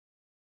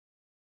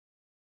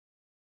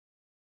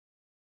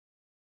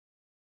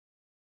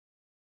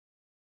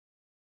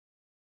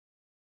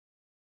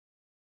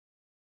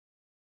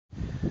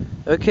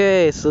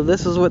Okay, so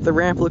this is what the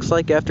ramp looks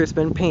like after it's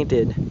been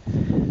painted.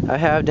 I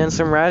have done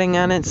some riding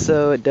on it,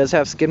 so it does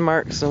have skid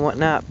marks and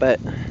whatnot,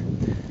 but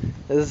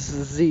this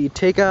is the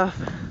takeoff.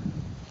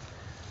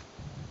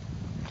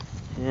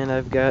 And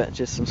I've got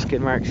just some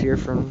skid marks here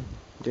from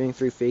doing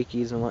 3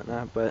 fakies and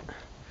whatnot, but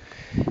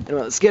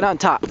anyway, let's get on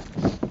top.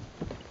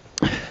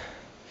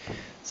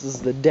 This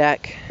is the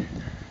deck.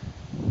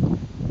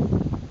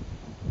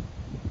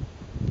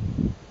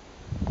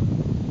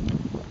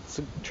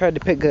 So tried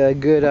to pick a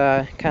good,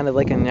 kind of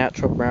like a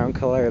natural brown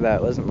color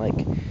that wasn't like,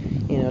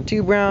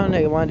 too brown.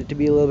 I wanted it to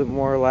be a little bit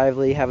more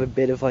lively, have a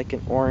bit of like an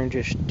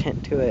orangish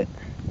tint to it.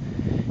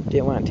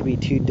 Didn't want it to be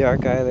too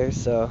dark either,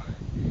 so.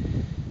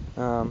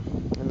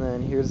 And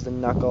then here's the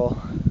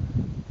knuckle.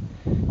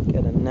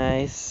 Got a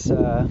nice,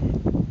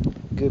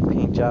 good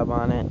paint job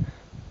on it.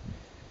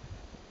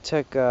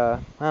 Took, I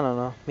don't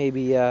know,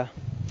 maybe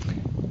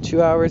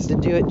 2 hours to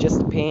do it just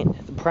to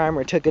paint. The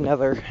primer took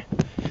another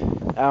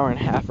hour and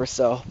a half or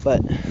so,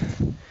 but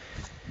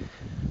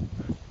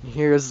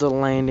here's the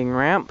landing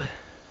ramp.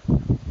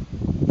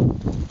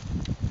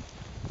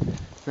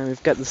 Then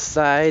we've got the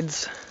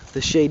sides,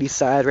 the shady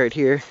side right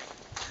here.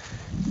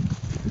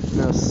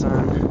 No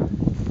sun.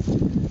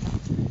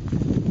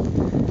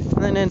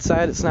 And then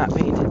inside it's not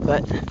painted,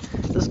 but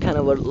this is kind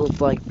of what it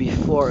looked like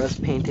before it was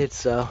painted,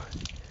 so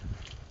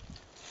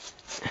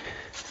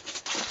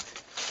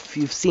if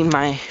you've seen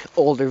my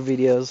older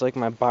videos, like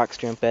my box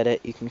jump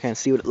edit, you can kind of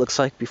see what it looks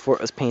like before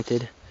it was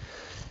painted.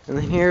 And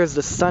then here's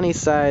the sunny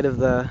side of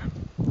the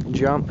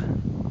jump.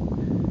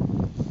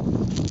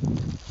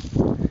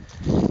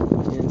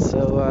 And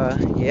so,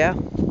 yeah,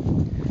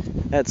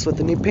 that's what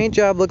the new paint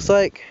job looks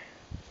like.